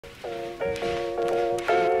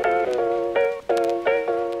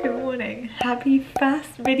happy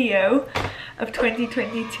first video of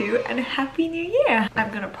 2022 and a happy new year.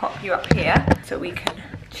 I'm gonna pop you up here so we can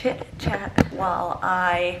chit chat while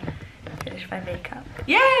I finish my makeup.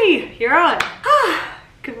 Yay, you're on.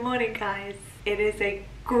 Good morning, guys. It is a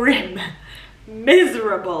grim,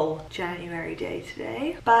 miserable January day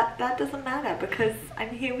today, but that doesn't matter because I'm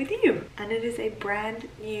here with you and it is a brand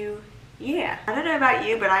new year. I don't know about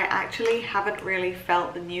you, but I actually haven't really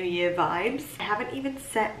felt the new year vibes. I haven't even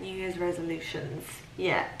set New Year's resolutions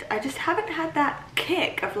yet. I just haven't had that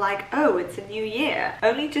kick of like, oh, it's a new year.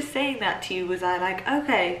 Only just saying that to you was I like,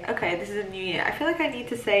 okay, this is a new year. I feel like I need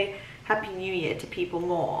to say Happy New Year to people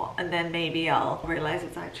more and then maybe I'll realize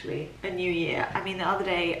it's actually a new year. I mean, the other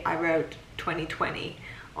day I wrote 2020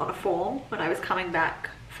 on a form when I was coming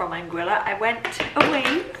back from Anguilla. I went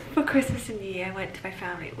away for Christmas and New Year. I went to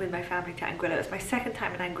with my family to Anguilla. It was my second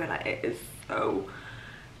time in Anguilla. It is so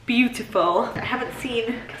beautiful. I haven't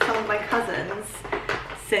seen some of my cousins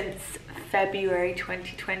since February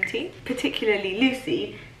 2020, particularly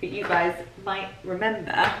Lucy, who you guys might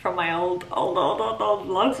remember from my old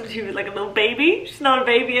vlogs when she was like a little baby. She's not a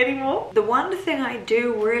baby anymore. The one thing I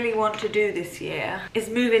do really want to do this year is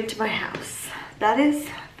move into my house. That is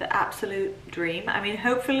the absolute dream. I mean,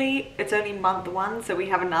 hopefully it's only month one, so we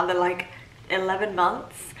have another like 11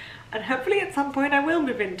 months. And hopefully at some point I will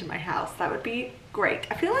move into my house. That would be great.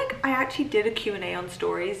 I feel like I actually did a Q&A on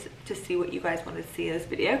stories to see what you guys wanted to see in this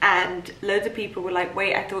video. And loads of people were like,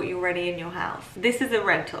 wait, I thought you were already in your house. This is a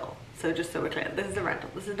rental. So just so we're clear, this is a rental.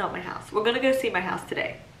 This is not my house. We're gonna go see my house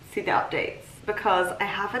today. See the updates. Because I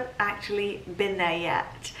haven't actually been there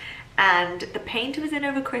yet. And the painter was in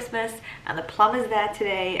over Christmas and the plumber's there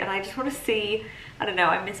today and I just want to see, I don't know,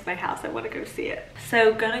 I miss my house, I want to go see it.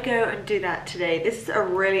 So gonna go and do that today. This is a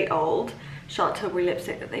really old Charlotte Tilbury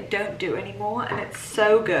lipstick that they don't do anymore and it's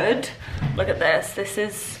so good. Look at this. This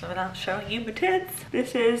is, without showing you my tits,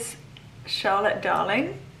 this is Charlotte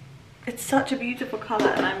Darling. It's such a beautiful colour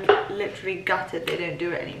and I'm literally gutted they don't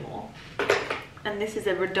do it anymore. And this is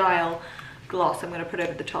a Rodial gloss I'm going to put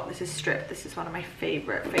over the top. This is Strip. This is one of my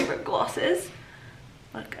favorite glosses.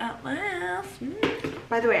 Look at this.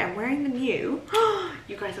 By the way, I'm wearing the new,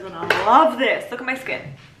 you guys are gonna love this. Look at my skin.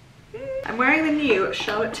 I'm wearing the new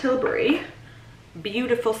Charlotte Tilbury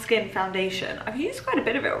Beautiful Skin Foundation. I've used quite a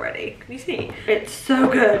bit of it already. Can you see? It's so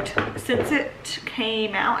good. Since it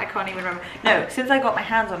came out, I can't even remember. No, since I got my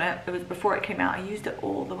hands on it, it was before it came out. I used it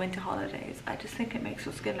all the winter holidays. I just think it makes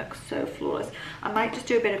your skin look so flawless. I might just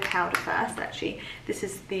do a bit of powder first, actually. This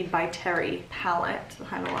is the By Terry palette, the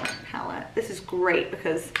hyaluronic palette. This is great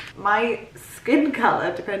because my skin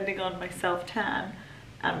color, depending on my self-tan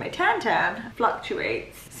and my tan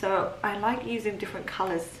fluctuates. So I like using different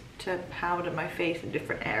colors to powder my face in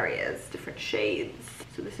different areas, different shades.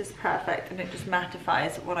 So this is perfect and it just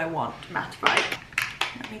mattifies what I want to mattify.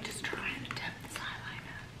 Let me just try and attempt this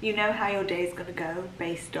eyeliner. You know how your day is gonna go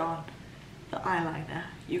based on the eyeliner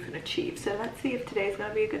you can achieve. So let's see if today's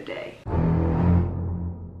gonna be a good day.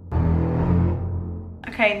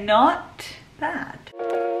 Okay, not bad.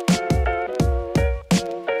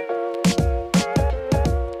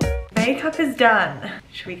 Makeup is done.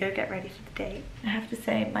 Should we go get ready for the date? I have to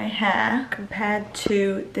say my hair compared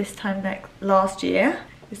to this time last year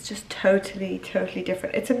is just totally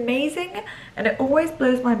different. It's amazing and it always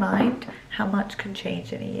blows my mind how much can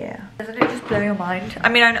change in a year. Doesn't it just blow your mind? I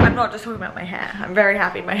mean, I'm not just talking about my hair. I'm very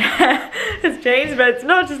happy my hair has changed, but it's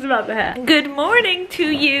not just about the hair. Good morning to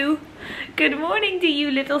you. Good morning to you,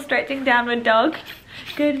 little stretching downward dog.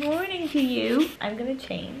 Good morning to you. I'm gonna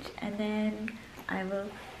change and then I will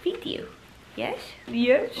feed you. Yes?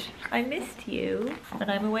 Yes. I missed you when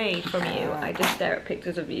I'm away from you. I just stare at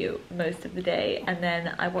pictures of you most of the day and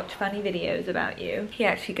then I watch funny videos about you. He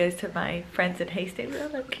actually goes to my friends in Hastings. Oh,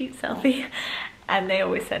 that cute selfie. And they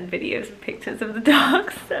always send videos and pictures of the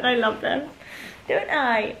dogs and I love them. Don't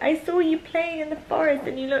I? I saw you playing in the forest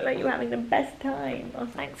and you look like you were having the best time. Oh,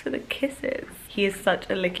 thanks for the kisses. He is such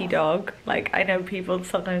a licky dog. Like, I know people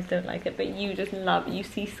sometimes don't like it, but you just love, you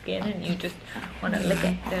see skin and you just want to lick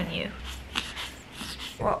it, don't you?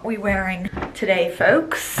 What are we wearing today,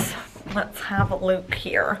 folks? Let's have a look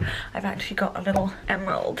here. I've actually got a little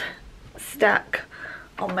emerald stack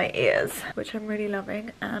on my ears, which I'm really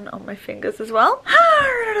loving, and on my fingers as well.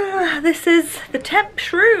 This is the temp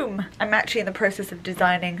shroom. I'm actually in the process of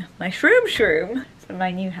designing my shroom for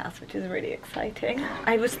my new house, which is really exciting.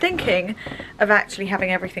 I was thinking of actually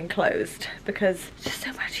having everything closed because it's just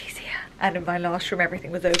so much easier. And in my last room,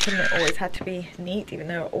 everything was open. It always had to be neat, even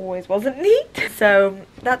though it always wasn't neat. So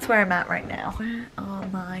that's where I'm at right now. Where are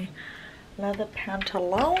my leather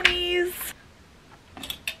pantalones?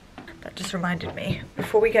 that just reminded me.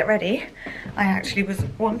 Before we get ready, I actually was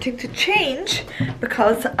wanting to change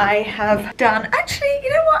because I have done, actually, you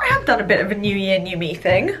know what? I have done a bit of a new year, new me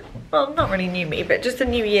thing. Well, not really new me, but just a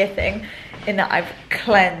new year thing in that I've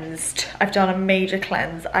cleansed. I've done a major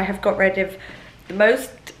cleanse. I have got rid of the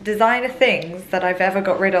most designer things that I've ever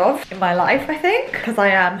got rid of in my life, I think, because I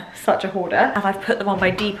am such a hoarder, and I've put them on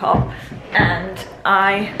my Depop, and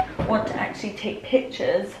I want to actually take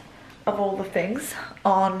pictures of all the things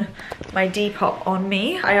on my Depop on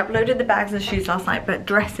me. I uploaded the bags and shoes last night, but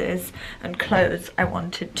dresses and clothes I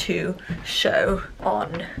wanted to show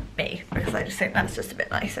on me because I just think that's just a bit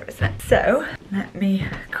nicer, isn't it? So let me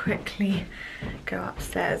quickly go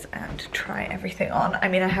upstairs and try everything on. I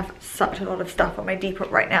mean, I have such a lot of stuff on my Depop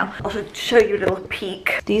right now. I'll show you a little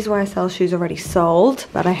peek. These YSL shoes already sold,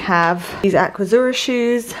 but I have these Aquazzura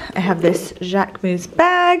shoes. I have this Jacquemus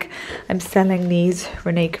bag. I'm selling these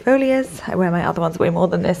Rene Cavoliers. I wear my other ones way more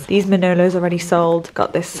than this. These Manolos already sold.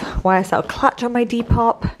 Got this YSL clutch on my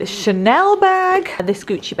Depop. This Chanel bag. And this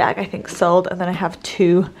Gucci bag I think sold. And then I have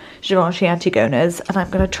two Givenchy Antigonas. And I'm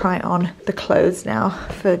gonna try on the clothes now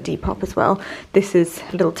for Depop as well. This is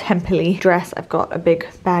a little temple-y dress. I've got a big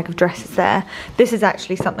bag of dresses there. This is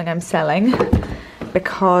actually something I'm selling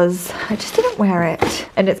because I just didn't wear it.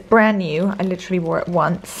 And it's brand new. I literally wore it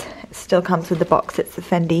once. It still comes with the box. It's the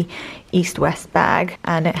Fendi East-West bag.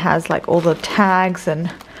 And it has like all the tags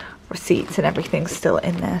and receipts and everything still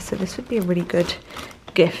in there. So this would be a really good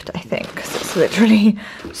gift, I think. 'Cause it's literally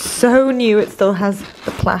so new. It still has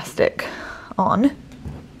the plastic on.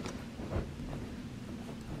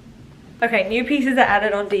 Okay, new pieces are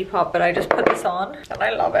added on Depop, but I just put this on and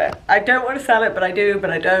I love it. I don't want to sell it, but I do,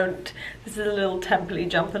 but I don't. This is a little temple-y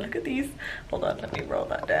jumper. Look at these. Hold on, let me roll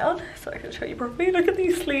that down so I can show you properly. Look at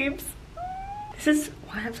these sleeves. This is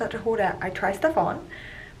why I'm such a hoarder. I try stuff on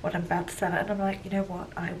when I'm about to sell it and I'm like, you know what?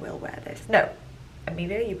 I will wear this. No.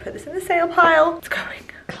 Amelia, you put this in the sale pile. It's going.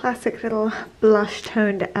 Classic little blush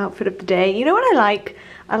toned outfit of the day. You know what I like?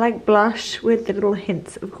 I like blush with the little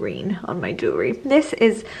hints of green on my jewelry. This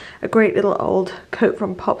is a great little old coat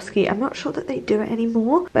from Popski. I'm not sure that they do it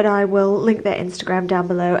anymore, but I will link their Instagram down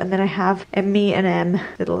below. And then I have a Me&M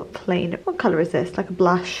little plain, what color is this? Like a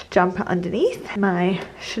blush jumper underneath. My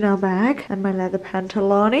Chanel bag and my leather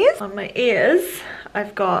pantalones. On my ears,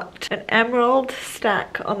 I've got an emerald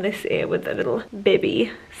stack on this ear with a little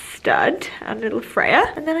bibby stud and a little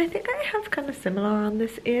Freya. And then I think I have kind of similar on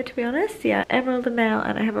this ear, to be honest. Yeah, emerald enamel,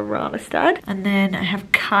 and I have a Rana stud. And then I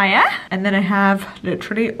have Kaya. And then I have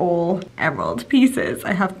literally all emerald pieces.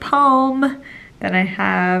 I have palm. Then I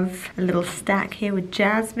have a little stack here with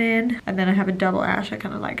jasmine. And then I have a double ash. I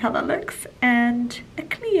kind of like how that looks. And a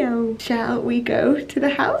Clio. Shall we go to the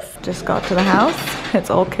house? Just got to the house. It's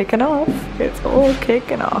all kicking off. It's all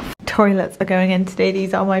kicking off. Toilets are going in today.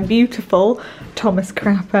 These are my beautiful Thomas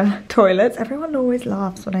Crapper toilets. Everyone always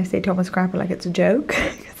laughs when I say Thomas Crapper like it's a joke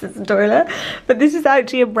because it's a toilet. But this is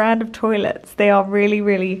actually a brand of toilets. They are really,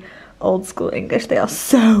 really old school English. They are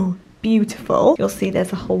so beautiful. You'll see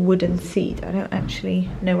there's a whole wooden seat. I don't actually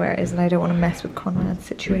know where it is and I don't want to mess with Conrad's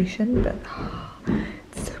situation, but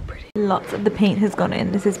it's so pretty. Lots of the paint has gone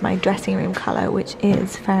in. This is my dressing room colour, which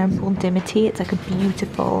is Fair and Full Dimity. It's like a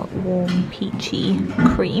beautiful warm peachy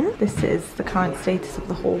cream. This is the current status of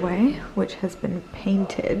the hallway, which has been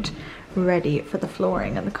painted ready for the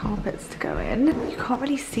flooring and the carpets to go in. You can't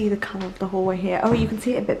really see the colour of the hallway here. Oh, you can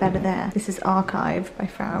see it a bit better there. This is Archive by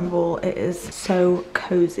Fair & Full. It is so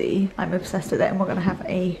cozy. I'm obsessed with it, and we're gonna have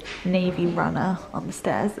a navy runner on the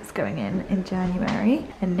stairs that's going in January.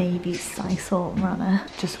 A navy sisal runner.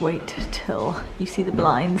 Just wait till you see the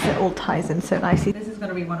blinds. It all ties in so nicely. This is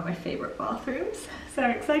gonna be one of my favourite bathrooms. So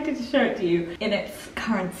I'm excited to show it to you in its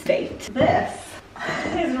current state. This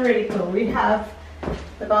is really cool. We have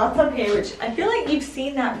the bathtub here, which I feel like you've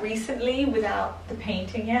seen that recently without the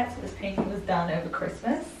painting yet. So this painting was done over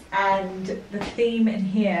Christmas. And the theme in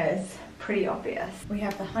here is pretty obvious. We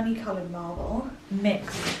have the honey-coloured marble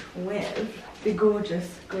mixed with the gorgeous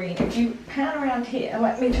green. If you pan around here,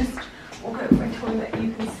 let me just walk over my toilet,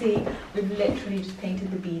 you can see we've literally just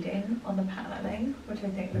painted the beading on the paneling, which I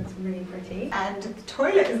think looks really pretty. And the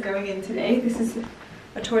toilet is going in today. This is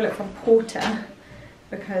a toilet from Porter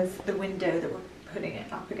because the window that we're putting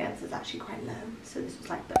it up against is actually quite low, so this was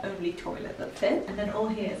like the only toilet that fit. And then all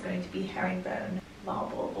here is going to be herringbone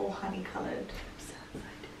marble, all honey coloured.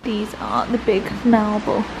 These are the big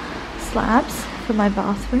marble slabs for my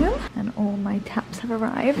bathroom, and all my taps have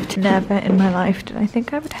arrived. Never in my life did I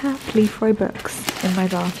think I would have Lefroy books in my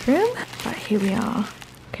bathroom, but here we are.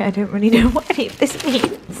 Okay, I don't really know what any of this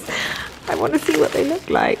means. I want to see what they look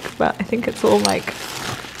like, but I think it's all like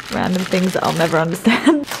random things that I'll never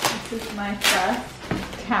understand. This is my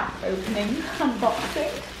first tap opening unboxing.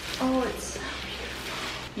 Oh, it's so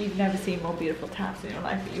beautiful. You've never seen more beautiful taps in your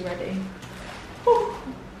life. Are you ready? Oh,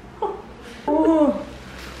 oh, oh.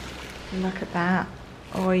 Look at that.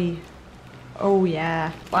 Oi. Oh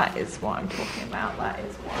yeah, that is what I'm talking about. That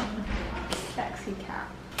is one sexy cat.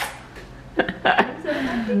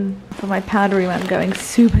 For my powdery one, I'm going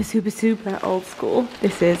super, super, super old school.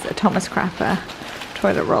 This is a Thomas Crapper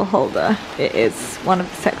toilet roll holder. It is one of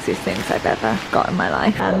the sexiest things I've ever got in my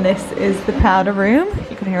life. And this is the powder room.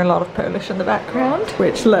 You can hear a lot of Polish in the background,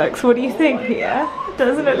 which looks, what do you think here?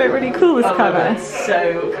 Doesn't it look really cool, this colour? It's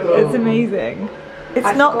so cool. It's amazing.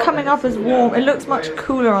 It's not coming up as warm. It looks much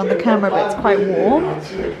cooler on the camera, but it's quite warm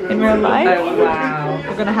in real life. Oh wow.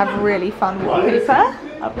 We're gonna have really fun wallpaper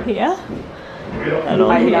up here. And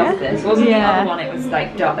on here. Love this. Wasn't the other one, it was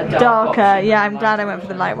like darker. Yeah, I'm glad I went for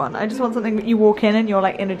the light one. I just want something that you walk in and you're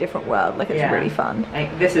like in a different world. Like it's really fun.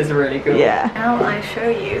 Like, this is really cool. Yeah. Now I show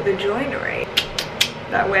you the joinery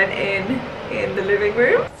that went in the living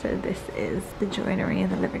room. So this is the joinery in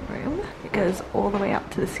the living room. It goes all the way up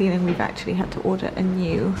to the ceiling. We've actually had to order a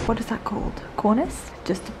new, what is that called? Cornice?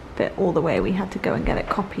 Just to fit all the way, we had to go and get it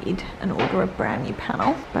copied and order a brand new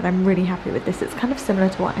panel. But I'm really happy with this. It's kind of similar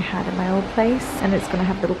to what I had in my old place, and it's gonna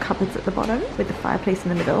have little cupboards at the bottom with the fireplace in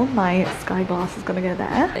the middle. My sky glass is gonna go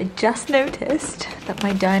there. I just noticed that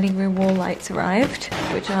my dining room wall lights arrived,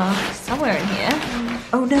 which are somewhere in here.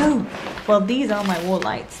 Oh no! Well, these are my wall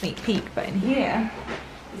lights, sneak peek, but in here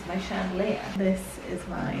is my chandelier. This is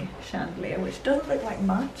my chandelier, which doesn't look like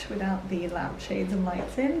much without the lampshades and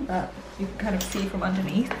lights in, but you can kind of see from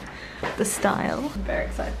underneath the style. I'm very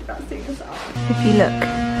excited about seeing this out. If you look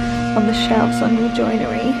on the shelves on your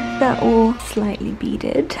joinery, they're all slightly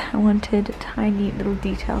beaded. I wanted tiny little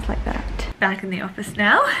details like that. Back in the office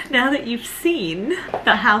now. Now that you've seen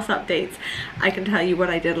the house updates, I can tell you what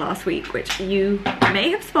I did last week, which you may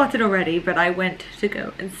have spotted already, but I went to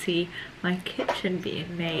go and see my kitchen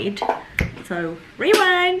being made. So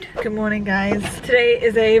rewind. Good morning, guys. Today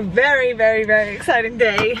is a very, very, very exciting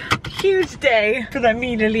day. Huge day for the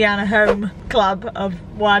Amelia Liana home club of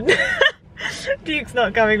one. Duke's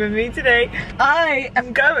not coming with me today. I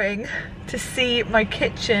am going to see my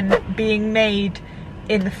kitchen being made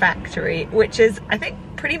in the factory, which is, I think,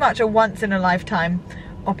 pretty much a once in a lifetime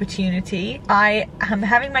opportunity. I am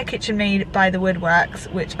having my kitchen made by the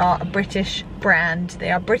Woodworks, which are a British brand.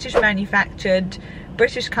 They are British manufactured,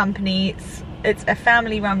 British company. It's a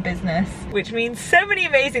family run business, which means so many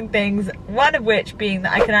amazing things, one of which being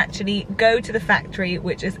that I can actually go to the factory,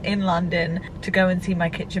 which is in London, to go and see my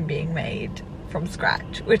kitchen being made from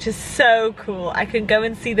scratch, which is so cool. I can go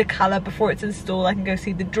and see the colour before it's installed. I can go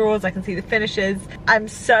see the drawers, I can see the finishes. I'm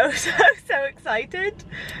so excited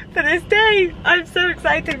for this day. I'm so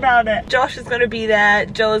excited about it. Josh is going to be there,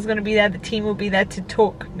 Joel is going to be there, the team will be there to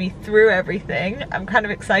talk me through everything. I'm kind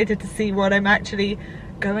of excited to see what I'm actually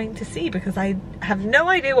going to see, because I have no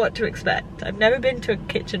idea what to expect. I've never been to a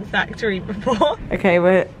kitchen factory before. Okay,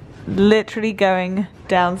 we're literally going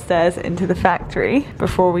downstairs into the factory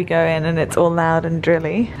before we go in, and it's all loud and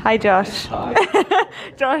drilly. Hi Josh. Hi.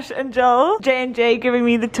 Josh and Joel. J&J giving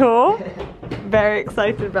me the tour. Very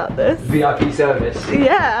excited about this. VIP service.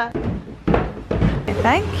 Yeah.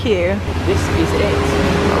 Thank you. This is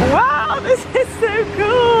it. Wow, this is so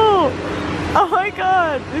cool. Oh my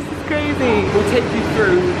god, this is crazy. We'll take you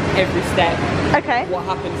through every step. Okay. What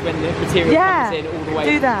happens when the material comes in all the way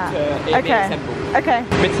to it being assembled. Okay.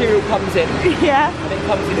 Material comes in. Yeah. And it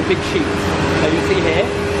comes in a big sheet. So you see here,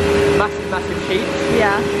 massive sheets.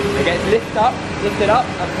 Yeah. It gets lifted up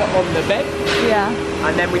and put on the bed. Yeah.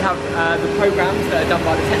 And then we have the programs that are done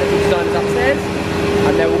by the technical designers upstairs.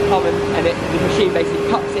 And they will come and the machine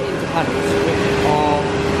basically cuts it into panels, which are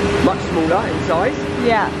much smaller in size.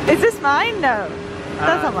 Yeah. Is this mine? No.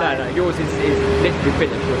 That's not mine. No, yours is literally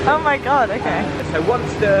finished. Oh my god, okay. So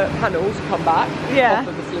once the panels come back off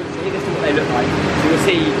of the facility, this is what they look like. So you'll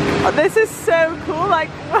see. Oh, this is so cool, like,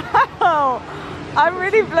 wow. I'm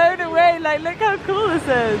really blown away, like, look how cool this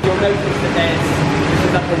is. You'll notice that this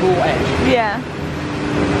is like a raw edge. Yeah.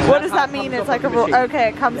 So what does that mean? It's like a raw, okay,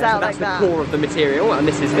 it comes out like that. That's the core of the material, and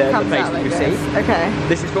this is the base that you see. Okay.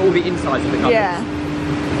 This is for all the insides of the cupboards. Yeah.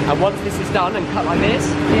 And once this is done and cut like this,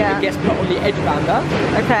 it gets put on the edge bander.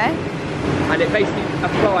 Okay. And it basically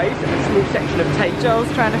applies a small section of tape.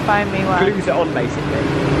 Joel's trying to find me one. Glues it on basically.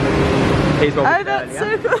 Here's one. Oh, that's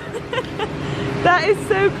so cool. That is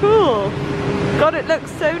so cool. God, it looks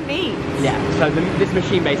so neat. Yeah, so this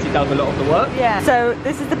machine basically does a lot of the work. Yeah. So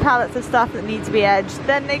this is the pallets of stuff that need to be edged.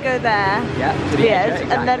 Then they go there. Yeah, to the edge.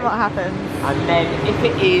 exactly. And then what happens? And then if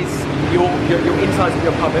it is your insides of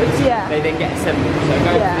your cupboards, yeah, they then get assembled. So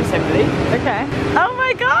go to the assembly. Okay. Oh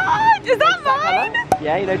my God! Is that mine?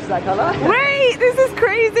 Yeah, you notice that colour? Wait, this is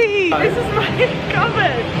crazy. This is my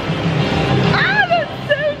cupboard. Ah, that's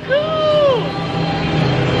so cool.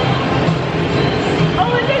 Oh,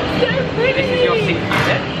 it looks so pretty. This is your sink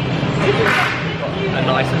unit. This is a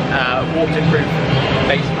nice waterproof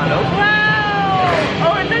base panel. Wow!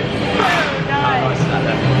 Oh, it looks so nice.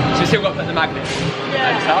 So we've still got to put the magnets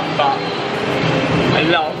and stuff, but I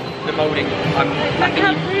love the moulding. Look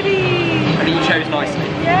how pretty. I think you chose nicely.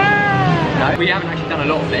 Yeah. No, we haven't actually done a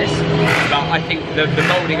lot of this, but I think the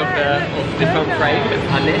moulding of the front frame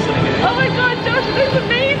and this, I think oh my God, Josh, it looks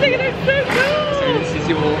amazing. It looks so cool. So this is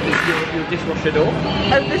your dishwasher door.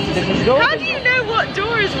 Oh, this is dishwasher door. How do you know what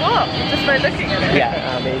door is what? Just by looking at it.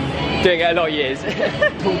 Yeah, I mean, doing it a lot of years.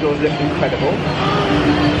 Pool doors look incredible.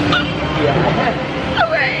 Yeah. Oh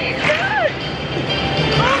wait, look!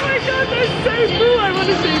 Oh my God, they're so cool. I want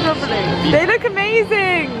to show you properly. They look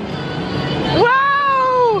amazing.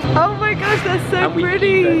 Wow! Oh my gosh, they're so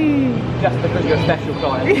pretty. Just because you're a special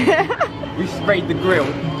client. Yeah. We sprayed the grill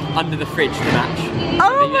under the fridge to match.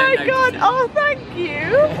 Oh my God, oh thank you.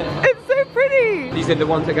 It's so pretty. These are the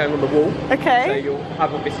ones that go on the wall. Okay. So you'll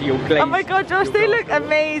have obviously your glaze. Oh my God, Josh, they look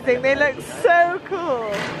amazing. They look so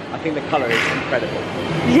cool. I think the colour is incredible.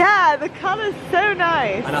 Yeah, the colour's so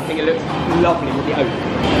nice. And I think it looks lovely with the oak.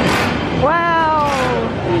 Wow.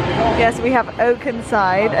 Yes, we have oak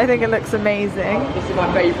inside. I think it looks amazing. This is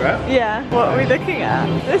my favourite. Yeah. What are we looking at?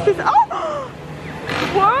 This is, oh!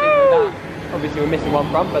 Whoa! Obviously we're missing one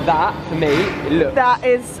front, but that, for me, it looks... That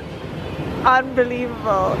is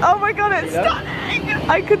unbelievable. Oh my God, it's stunning!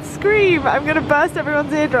 I could scream. I'm gonna burst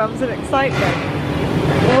everyone's eardrums in excitement.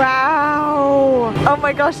 Wow! Oh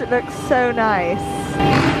my gosh, it looks so nice.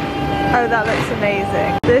 Oh, that looks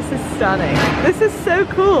amazing. This is stunning. This is so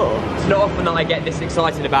cool. It's not often that I get this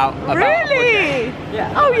excited about really?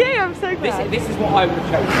 Yeah. Oh yeah, I'm so glad. This is what I would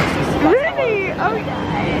have chosen. Really? Oh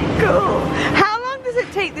yeah. Cool. How long does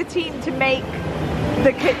it take the team to make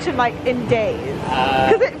the kitchen like in days?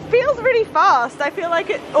 Because it feels really fast. I feel like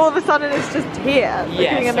it all of a sudden it's just here.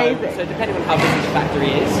 Looking amazing. So depending on how big the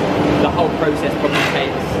factory is, the whole process probably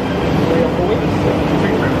takes 3 or 4 weeks.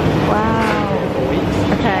 Wow. 3 or 4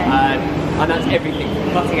 weeks. Okay. And that's everything,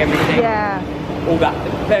 cutting everything. Yeah. All that.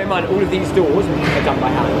 Bear in mind, all of these doors are done by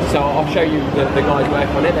hand. So I'll show you the guys work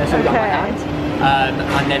on it. They're all done by hand.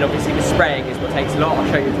 And then obviously the spraying is what takes a lot. I'll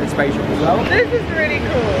show you the spray shop as well. This is really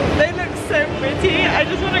cool. They look so pretty. I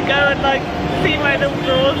just want to go and like see my little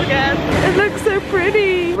doors again. It looks so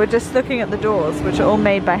pretty. We're just looking at the doors, which are all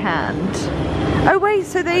made by hand. Oh wait,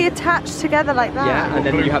 so they attach together like that? Yeah, and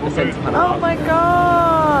then you have the centre panel. Oh my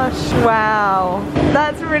gosh. Wow.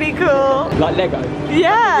 That's really cool. Like Lego. Yeah.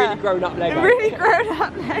 Like really grown up Lego. Really grown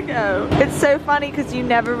up Lego. It's so funny because you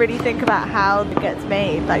never really think about how it gets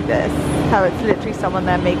made like this. How it's literally someone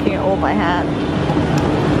there making it all by hand.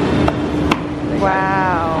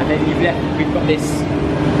 Wow. And then we've got this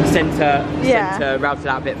centre routed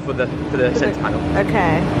out bit for the centre panel.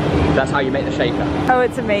 Okay. That's how you make the shaker. Oh,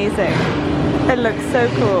 it's amazing. It looks so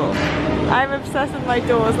cool. I'm obsessed with my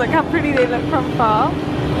doors. Look how pretty they look from far.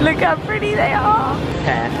 Look how pretty they are.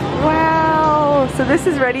 Hair. Wow. So this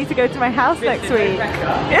is ready to go to my house next week.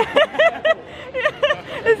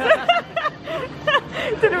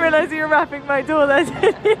 Didn't realise you were wrapping my door there.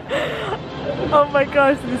 Oh my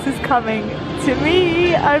gosh, this is coming to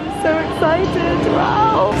me. I'm so excited.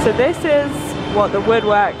 Wow. So this is what the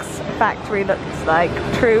Woodworks factory looks like.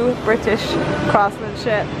 True British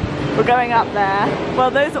craftsmanship. We're going up there. Well,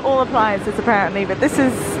 those are all appliances apparently, but this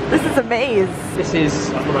is a maze. This is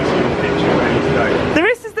the rest of your kitchen ready to go.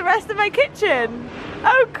 This is the rest of my kitchen.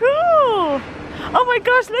 Oh, cool. Oh my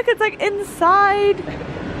gosh, look, it's like inside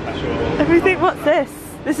everything. What's this?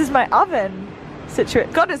 This is my oven.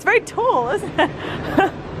 God, it's very tall, isn't it?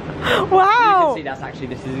 Wow. You can see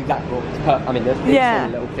this is exactly what it's I mean, there's a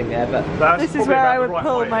little thing there, but this is where I would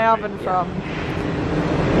pull my oven from.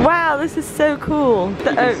 Wow, this is so cool.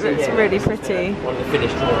 The oak looks really pretty. One of the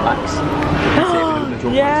finished drawer packs.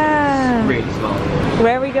 Yeah. Really smart.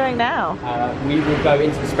 Where are we going now? We will go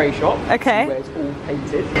into the spray shop. Okay. Where it's all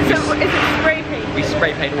painted. So is it spray painted? We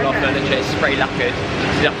spray paint all our furniture. It's spray lacquered.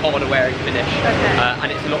 It's a harder wearing finish. Okay.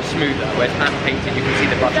 And it's a lot smoother. Whereas hand painted, you can see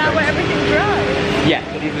the brush Is that where everything dries? Yeah.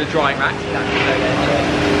 These are the drying racks. That's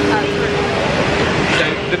really cool. So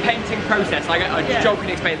The painting process, Joel can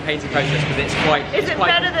explain the painting process because it's quite... Is it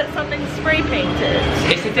better that something's spray painted?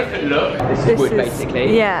 It's a different look. This is wood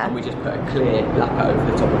basically. Yeah. And we just put a clear lacquer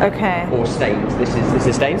over the top of it. Okay. Or stains. This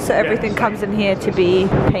is stains. So everything comes in here to be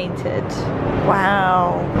painted.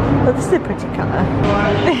 Wow. Well, this is a pretty colour.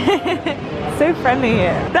 So friendly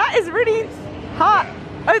here. That is really hot.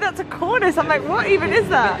 Oh, that's a cornice. I'm like, what even is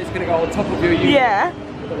that? It's going to go on top of your unit. Yeah.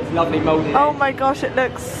 It's lovely moulded. Oh my gosh, it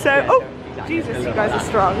looks so... Oh, Jesus, you guys are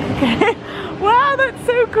strong. Okay. Wow, that's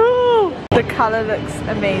so cool. The colour looks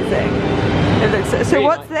amazing. It looks so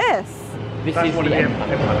what's this? This That's is one of the end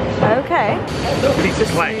panels. Okay. It's a piece of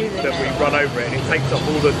clay that we run over it and it takes off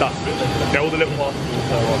all the dust, all the little particles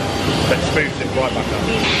that are on it, then smooths it right back up.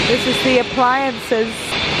 This is the appliances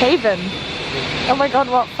haven. Oh my god,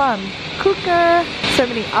 what fun. Cooker, so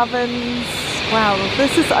many ovens. Wow,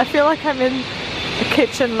 this is, I feel like I'm in a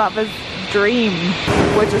kitchen lover's dream.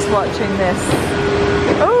 We're just watching this.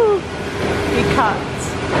 Oh, we cut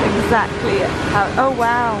exactly how, oh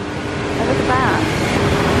wow, and look at that.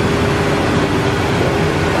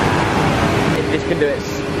 This can do it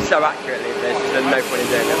so accurately, there's no point in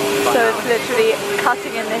doing it. So it's literally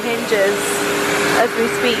cutting in the hinges as we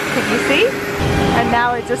speak, can you see? And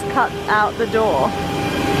now it just cut out the door.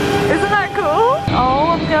 Isn't that cool?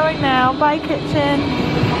 Oh, I'm going now. Bye, kitchen.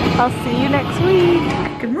 I'll see you next week.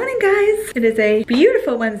 Good morning, guys. It is a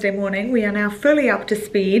beautiful Wednesday morning. We are now fully up to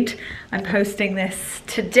speed. I'm posting this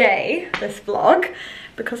today, this vlog,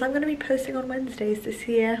 because I'm going to be posting on Wednesdays this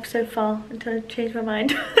year so far until I change my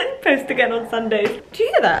mind. Post again on Sundays. Do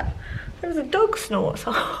you hear that? There was a dog snort.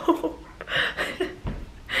 So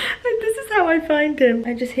this is how I find him.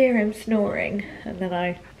 I just hear him snoring and then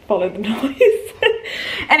I follow the noise.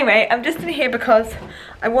 Anyway, I'm just in here because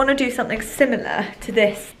I want to do something similar to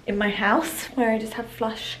this in my house, where I just have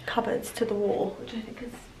flush cupboards to the wall, which I think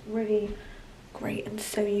is really great and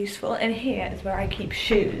so useful. And here is where I keep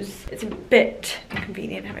shoes. It's a bit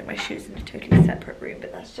inconvenient having my shoes in a totally separate room,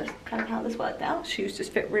 but that's just kind of how this worked out. Shoes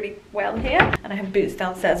just fit really well here. And I have boots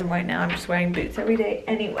downstairs, and right now I'm just wearing boots every day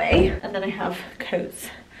anyway. And then I have coats,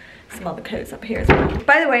 some other coats up here as well.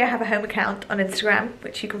 By the way, I have a home account on Instagram,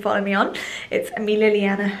 which you can follow me on. It's Amelia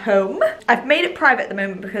Liana Home. I've made it private at the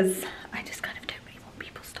moment because I just kind of don't really want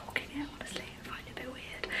people stalking it, honestly. I find it a bit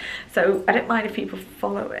weird. So I don't mind if people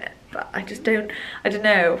follow it, but I just don't, I don't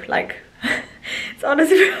know, like, it's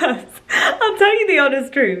honest with us. I'll tell you the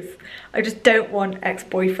honest truth. I just don't want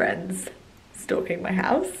ex-boyfriends stalking my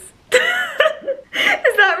house.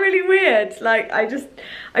 Is that really weird? Like, I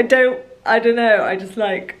don't know, I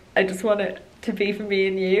just want it to be for me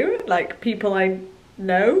and you, like people I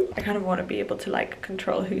know. I kind of want to be able to like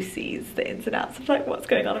control who sees the ins and outs of like what's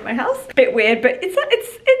going on in my house. Bit weird, but it's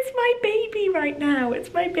my baby right now.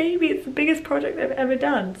 It's my baby. It's the biggest project I've ever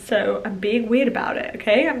done. So I'm being weird about it,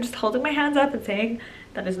 okay? I'm just holding my hands up and saying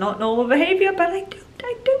that is not normal behavior, but I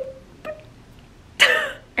don't.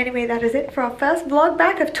 Anyway, that is it for our first vlog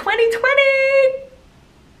back of 2020.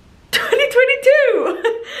 2022.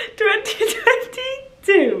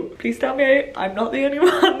 2022. Please tell me I'm not the only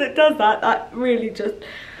one that does that. That really just...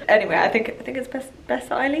 Anyway, I think it's best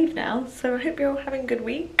that I leave now. So I hope you're all having a good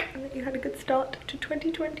week and that you had a good start to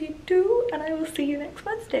 2022. And I will see you next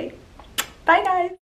Wednesday. Bye, guys.